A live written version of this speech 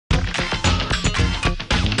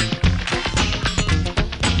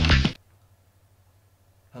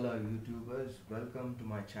Hello YouTubers, welcome to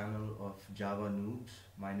my channel of JavaNoobs.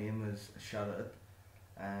 My name is Sharath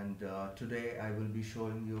and today I will be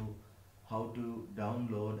showing you how to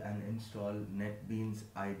download and install Netbeans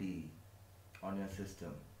Ide on your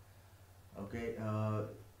system. Okay,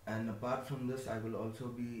 and apart from this I will also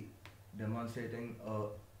be demonstrating a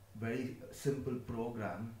very simple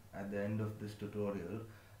program at the end of this tutorial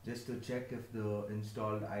just to check if the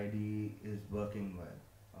installed IDE is working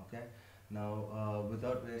well. Okay, now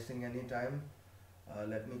without wasting any time,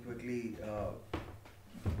 let me quickly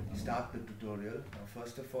start the tutorial.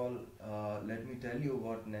 First of all, let me tell you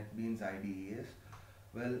what Netbeans IDE is.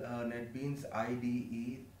 Well, Netbeans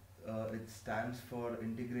IDE, it stands for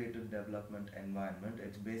Integrated Development Environment.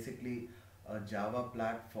 It's basically a Java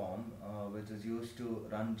platform which is used to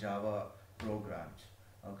run Java programs.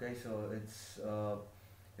 Okay, so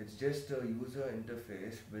it's just a user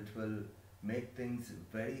interface which will make things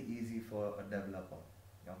very easy for a developer.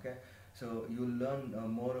 Okay, so you'll learn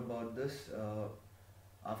more about this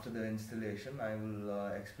after the installation. I will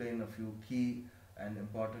explain a few key and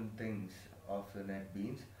important things of the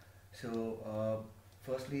Netbeans. So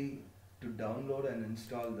firstly, to download and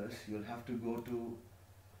install this, you'll have to go to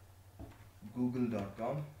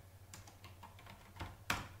google.com.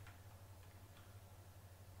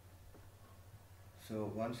 So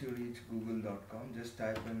once you reach google.com, just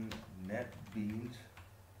type in Netbeans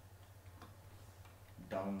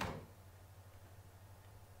download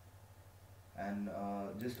and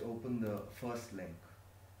just open the first link.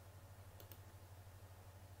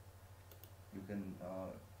 You can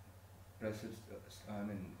press it,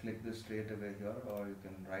 click this straight away here, or you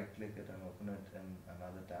can right click it and open it in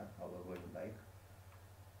another tab, however you like.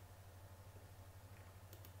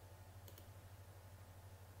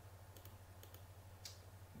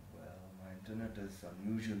 Well, my internet is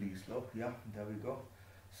unusually slow. Yeah, there we go.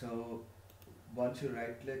 So once you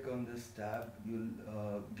right click on this tab,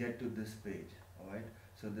 you'll get to this page. Alright,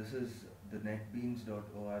 so this is the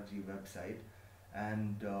netbeans.org website,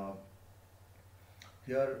 and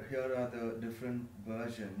here are the different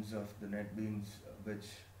versions of the Netbeans which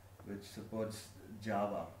supports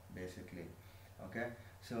Java basically. Okay,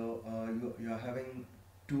 so you're having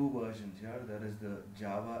two versions here. There is the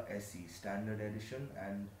Java SE Standard Edition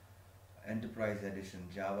and Enterprise Edition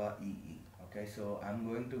Java EE. Okay, so I'm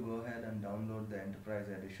going to go ahead and download the Enterprise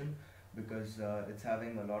Edition because it's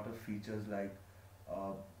having a lot of features like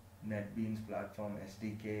Netbeans Platform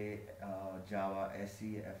SDK, Java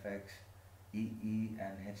SE, FX, EE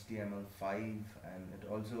and HTML5, and it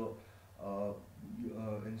also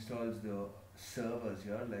installs the servers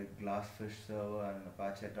here like Glassfish server and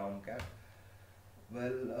Apache Tomcat.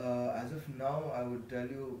 Well, as of now, I would tell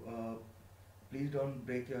you, please don't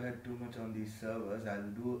break your head too much on these servers. I'll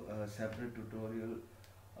do a separate tutorial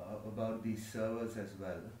about these servers as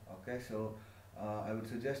well. Okay, so I would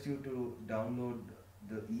suggest you to download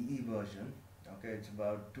the EE version. Okay, it's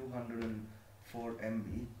about 204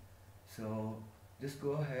 MB. So just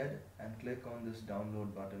go ahead and click on this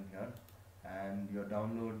download button here, and your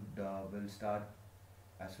download will start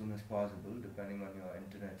as soon as possible depending on your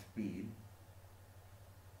internet speed.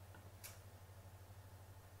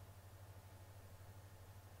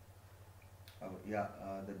 Yeah,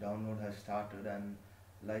 the download has started, and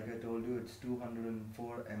like I told you, it's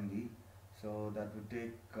 204 MB, so that would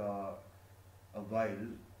take a while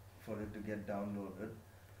for it to get downloaded.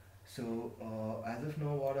 So as of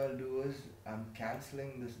now, what I'll do is I'm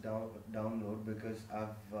cancelling this download because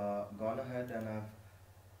I've gone ahead and I've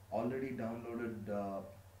already downloaded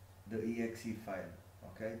the exe file.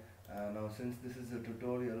 Okay, now since this is a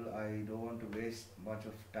tutorial, I don't want to waste much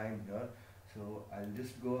of time here, so I'll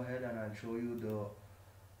just go ahead and I'll show you the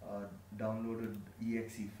downloaded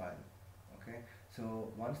exe file. Okay,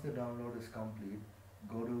 so once the download is complete,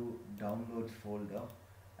 go to downloads folder,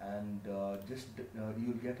 and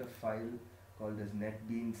you'll get a file called as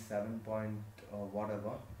Netbeans 7 point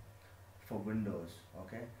whatever for Windows.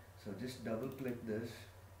 Okay, so just double click this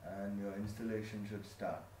and your installation should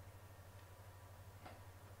start.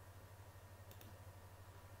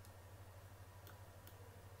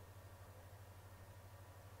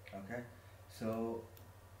 Okay, so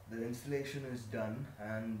the installation is done,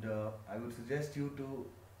 and I would suggest you to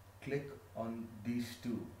click on these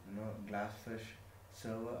two, Glassfish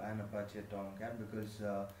server and Apache Tomcat, because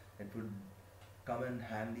it would come in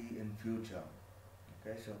handy in future.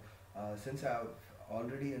 Okay, so since I've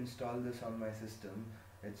already installed this on my system,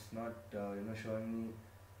 it's not showing me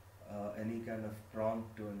any kind of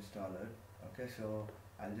prompt to install it. Okay, so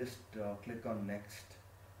I'll just click on next,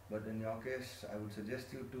 but in your case I would suggest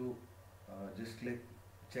you to just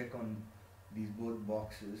check on these both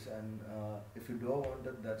boxes, and if you don't want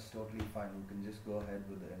it, that's totally fine. You can just go ahead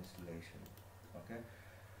with the installation. Okay,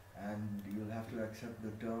 and you'll have to accept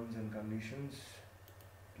the terms and conditions.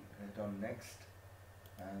 Hit on next,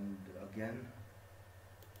 and again,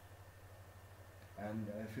 and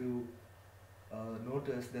if you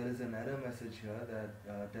notice, there is an error message here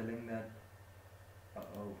that telling that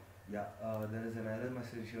there is an error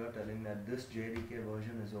message here telling that this JDK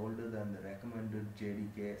version is older than the recommended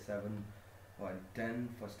JDK 7.10.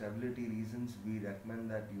 For stability reasons, we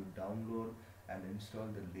recommend that you download and install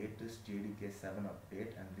the latest JDK 7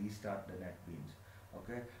 update and restart the Netbeans.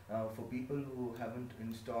 Okay, now for people who haven't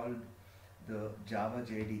installed the Java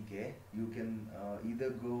JDK, you can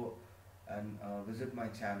either go and visit my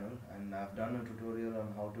channel, and I've done a tutorial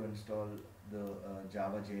on how to install the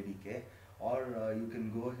Java JDK, or you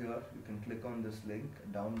can go here, you can click on this link,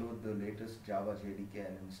 download the latest Java JDK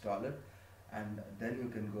and install it, and then you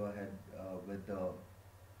can go ahead with the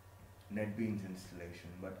Netbeans installation.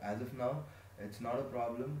 But as of now, it's not a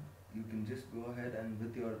problem. You can just go ahead and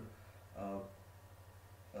with your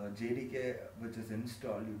JDK which is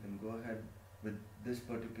installed, you can go ahead with this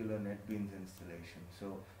particular Netbeans installation.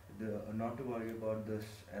 So not to worry about this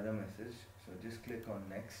error message. So just click on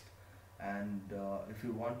next, and if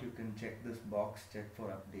you want, you can check this box, check for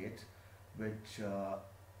updates, which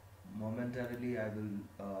momentarily I will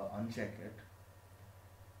uncheck it,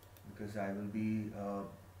 because I will be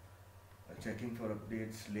checking for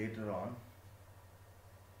updates later on.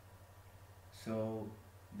 So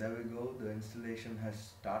there we go, the installation has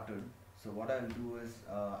started. So what I'll do is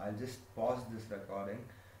I'll just pause this recording,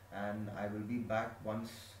 and I will be back once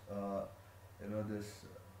this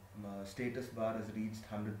status bar has reached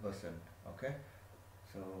 100%. Okay,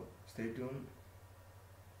 so stay tuned.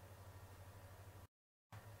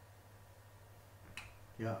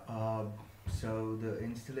 Yeah, so the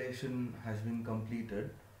installation has been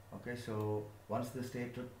completed. Okay, so once the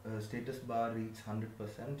status bar reaches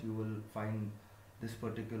 100%, you will find this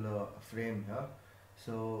particular frame here.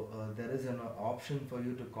 So there is an option for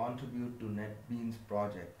you to contribute to Netbeans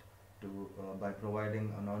project by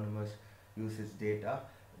providing anonymous usage data.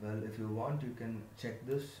 Well, if you want, you can check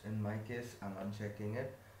this. In my case, I'm unchecking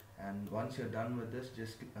it, and once you're done with this,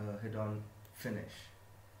 just hit on finish.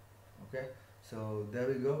 Okay, so there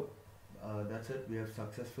we go. That's it. We have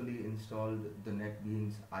successfully installed the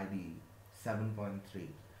Netbeans Ide 7.3.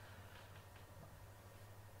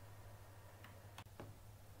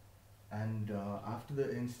 And after the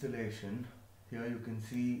installation, here you can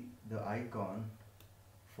see the icon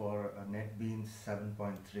for Netbeans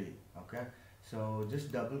 7.3. Okay, so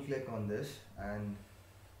just double click on this, and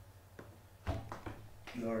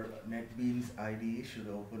your Netbeans IDE should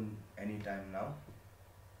open anytime now.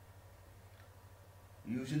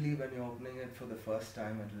 Usually when you're opening it for the first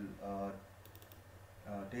time, it will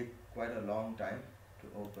take quite a long time to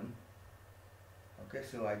open. Okay,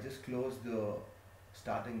 so I just closed the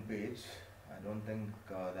starting page. I don't think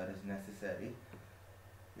that is necessary.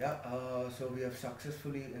 Yeah, so we have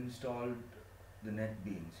successfully installed the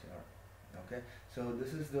Netbeans here. Okay, so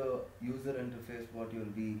this is the user interface what you'll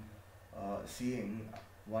be seeing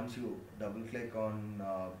once you double click on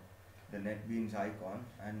the Netbeans icon,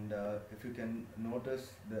 and if you can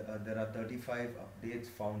notice, there are 35 updates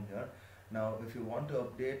found here. Now if you want to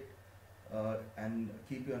update and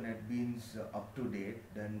keep your Netbeans up to date,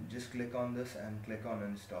 then just click on this and click on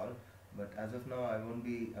install. But as of now, I won't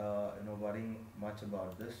be worrying much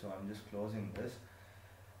about this, so I'm just closing this.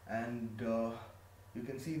 And you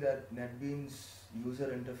can see that Netbeans user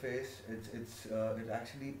interface, it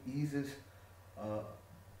actually eases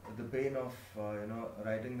the pain of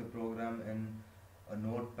writing the program in a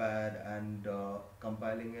notepad and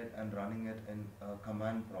compiling it and running it in a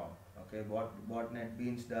command prompt. Okay, what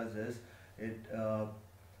Netbeans does is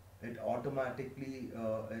it automatically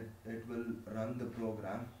it will run the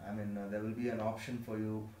program. I mean, there will be an option for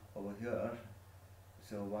you over here.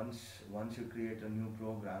 So once you create a new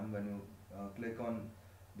program, when you click on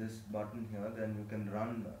this button here, then you can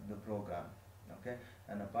run the program. Okay,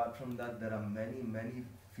 and apart from that, there are many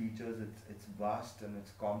features. It's vast and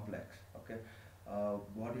it's complex. Okay,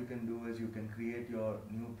 what you can do is you can create your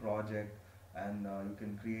new project, and you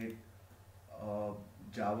can create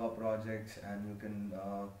Java projects, and you can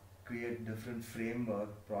create different framework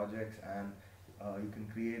projects, and you can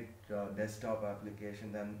create desktop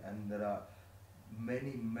applications, and there are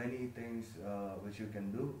many things which you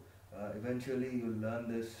can do. Eventually you'll learn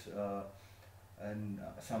this in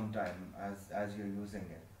some time as you're using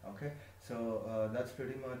it. Okay, so that's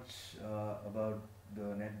pretty much about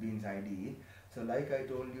the Netbeans IDE. So like I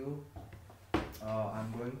told you,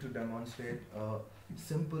 I'm going to demonstrate a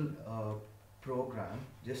simple program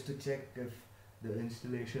just to check if the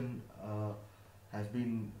installation has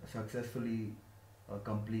been successfully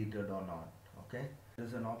completed or not. Okay,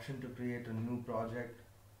 there's an option to create a new project,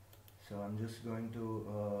 so I'm just going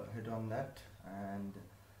to hit on that, and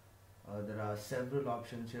there are several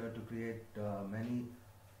options here to create many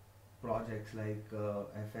projects like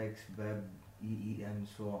FX, Web, EE and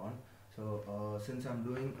so on. So since I'm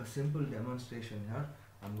doing a simple demonstration here,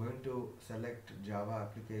 I'm going to select Java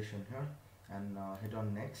application here and hit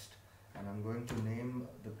on next, and I'm going to name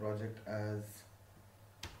the project as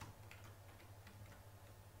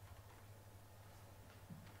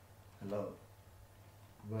Hello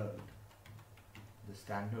World, the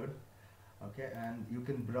standard. Okay, and you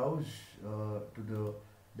can browse to the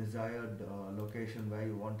desired location where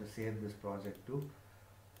you want to save this project to.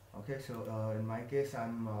 Okay, so in my case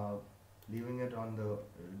I'm leaving it on the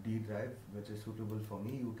D drive, which is suitable for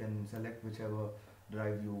me. You can select whichever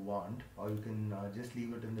drive you want, or you can just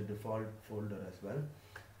leave it in the default folder as well.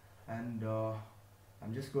 And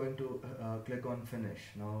I'm just going to click on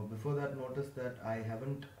finish. Now before that, notice that I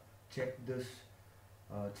haven't checked this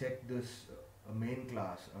main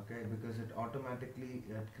class, okay, because it automatically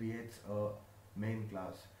creates a main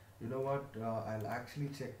class. You know what, I'll actually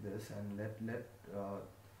check this and let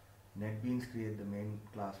Netbeans create the main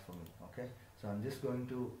class for me. Okay, so I'm just going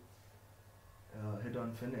to hit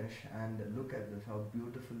on finish, and look at this, how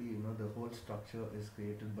beautifully, you know, the whole structure is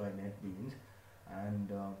created by Netbeans. And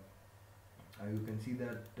you can see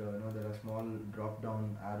that you know, there are small drop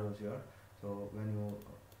down arrows here, so when you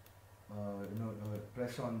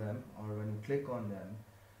press on them, or when you click on them,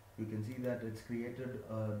 you can see that it's created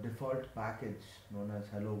a default package known as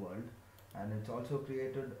Hello World, and it's also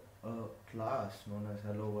created a class known as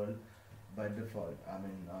Hello World by default. I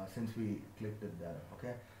mean, since we clicked it there.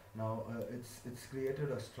 Okay, now it's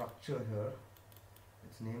created a structure here.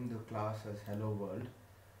 It's named the class as Hello World,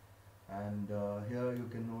 and here you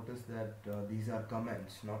can notice that these are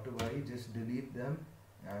comments. Not to worry, just delete them,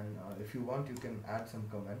 and if you want, you can add some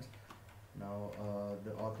comments. Now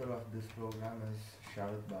the author of this program is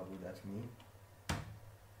Sharath Babu, that's me.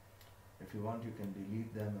 If you want, you can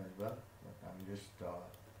delete them as well, but I'm just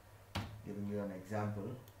giving you an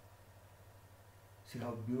example. See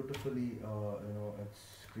how beautifully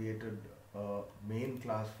it's created a main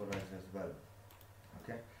class for us as well.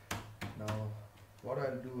 Okay, now what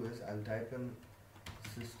I'll do is I'll type in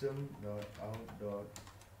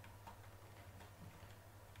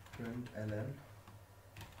system.out.println,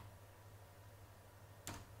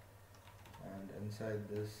 and inside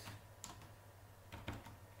this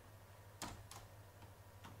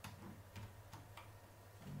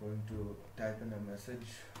I'm going to type in a message: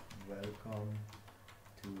 welcome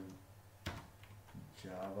to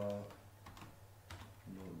JavaNoobs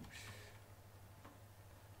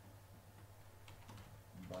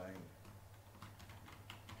by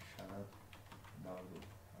Sharath Babu.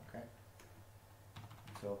 Okay,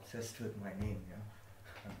 so obsessed with my name, yeah.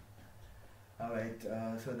 Alright,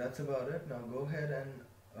 so that's about it. Now go ahead and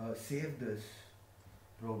save this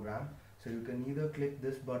program. So you can either click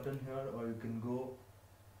this button here, or you can go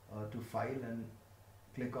to file and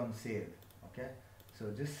click on save. Okay,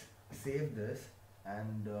 so just save this,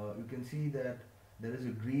 and you can see that there is a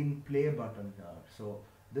green play button here. So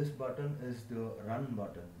this button is the run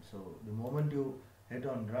button. So the moment you hit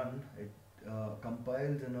on run, it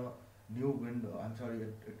compiles in a new window.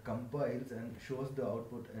 It compiles and shows the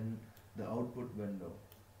output in the output window.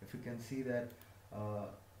 If you can see that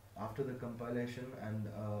after the compilation, and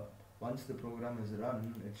once the program is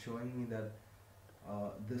run, it's showing me that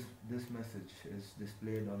this message is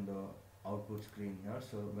displayed on the output screen here.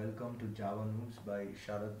 So welcome to JavaNoobs by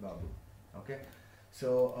Sharath Babu. Okay,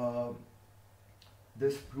 so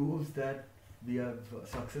this proves that we have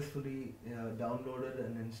successfully downloaded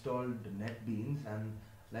and installed Netbeans, and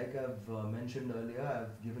like I've mentioned earlier,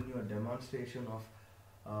 I've given you a demonstration of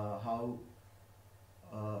how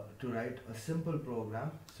to write a simple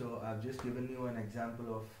program. So I've just given you an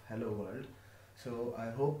example of Hello World. So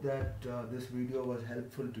I hope that this video was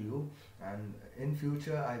helpful to you, and in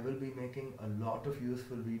future I will be making a lot of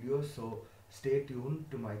useful videos, so stay tuned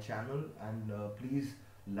to my channel, and please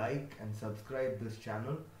like and subscribe this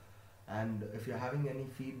channel. And if you're having any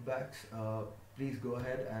feedbacks, please go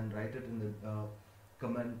ahead and write it in the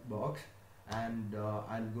comment box, and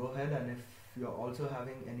I'll go ahead, and if you're also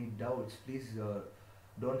having any doubts, please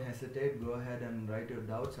don't hesitate, go ahead and write your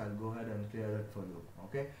doubts. I'll go ahead and clear it for you.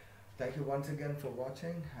 Okay, thank you once again for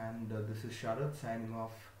watching, and this is Sharath signing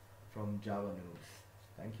off from JavaNoobs.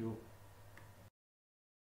 Thank you.